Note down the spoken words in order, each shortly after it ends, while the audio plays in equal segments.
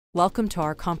Welcome to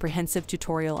our comprehensive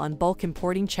tutorial on bulk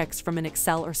importing checks from an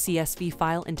Excel or CSV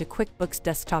file into QuickBooks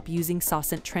Desktop using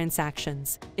Saasant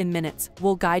Transactions. In minutes,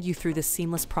 we'll guide you through this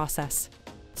seamless process.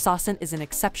 Saasant is an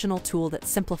exceptional tool that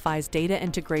simplifies data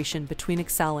integration between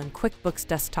Excel and QuickBooks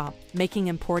Desktop, making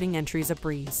importing entries a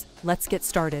breeze. Let's get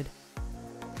started.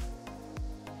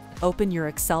 Open your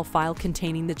Excel file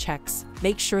containing the checks.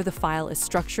 Make sure the file is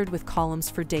structured with columns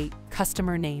for date,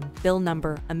 customer name, bill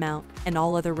number, amount, and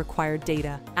all other required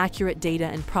data. Accurate data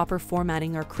and proper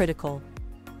formatting are critical.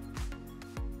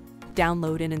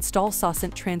 Download and install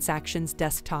Saasant Transactions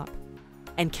Desktop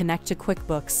and connect to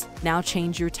QuickBooks. Now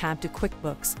change your tab to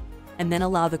QuickBooks and then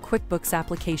allow the QuickBooks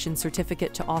application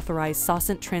certificate to authorize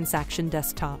Saasant Transaction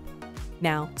Desktop.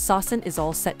 Now, Saasant is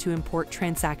all set to import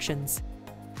transactions.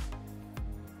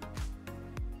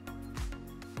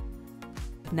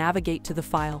 Navigate to the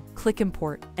file, click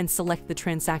Import, and select the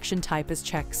transaction type as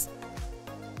checks.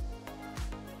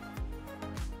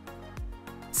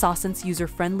 Saasant's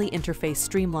user-friendly interface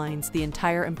streamlines the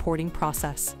entire importing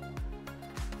process.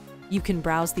 You can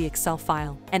browse the Excel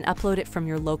file and upload it from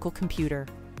your local computer.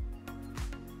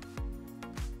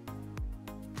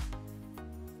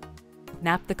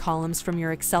 Map the columns from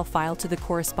your Excel file to the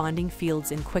corresponding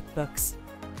fields in QuickBooks.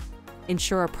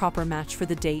 Ensure a proper match for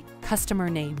the date, customer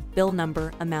name, bill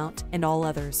number, amount, and all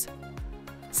others.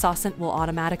 Saasant will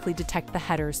automatically detect the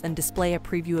headers and display a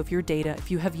preview of your data if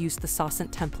you have used the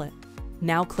Saasant template.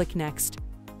 Now click Next.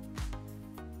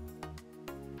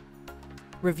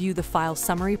 Review the file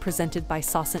summary presented by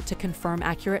Saasant to confirm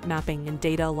accurate mapping and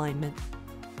data alignment.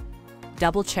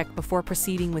 Double-check before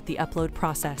proceeding with the upload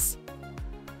process.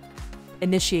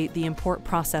 Initiate the import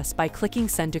process by clicking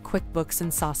Send to QuickBooks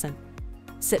and Saasant.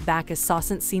 Sit back as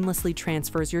Saasant seamlessly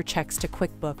transfers your checks to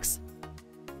QuickBooks.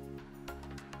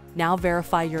 Now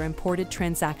verify your imported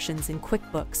transactions in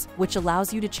QuickBooks, which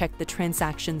allows you to check the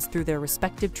transactions through their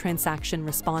respective transaction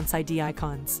response ID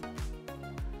icons.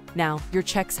 Now, your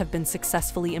checks have been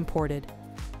successfully imported.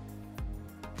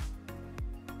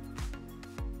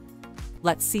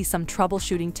 Let's see some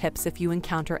troubleshooting tips if you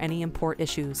encounter any import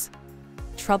issues.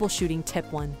 Troubleshooting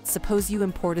Tip 1. Suppose you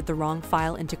imported the wrong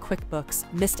file into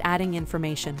QuickBooks, missed adding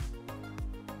information,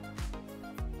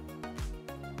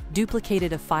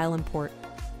 duplicated a file import,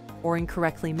 or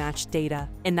incorrectly matched data.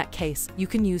 In that case, you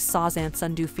can use Saasant's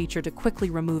Undo feature to quickly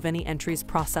remove any entries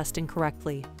processed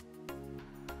incorrectly.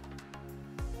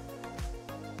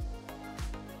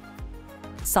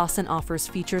 Saasant offers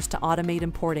features to automate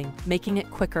importing, making it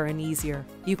quicker and easier.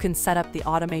 You can set up the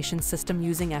automation system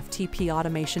using FTP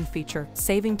automation feature,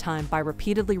 saving time by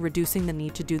repeatedly reducing the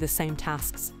need to do the same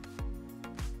tasks.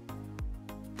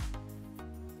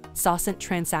 Saasant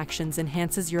Transactions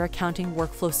enhances your accounting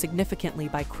workflow significantly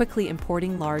by quickly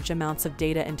importing large amounts of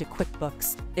data into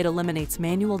QuickBooks. It eliminates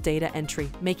manual data entry,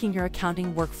 making your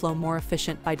accounting workflow more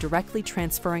efficient by directly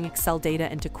transferring Excel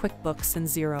data into QuickBooks and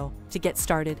Xero. To get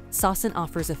started, Saasant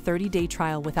offers a 30-day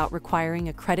trial without requiring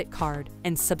a credit card,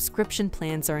 and subscription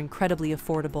plans are incredibly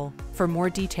affordable. For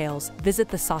more details, visit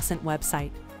the Saasant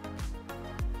website.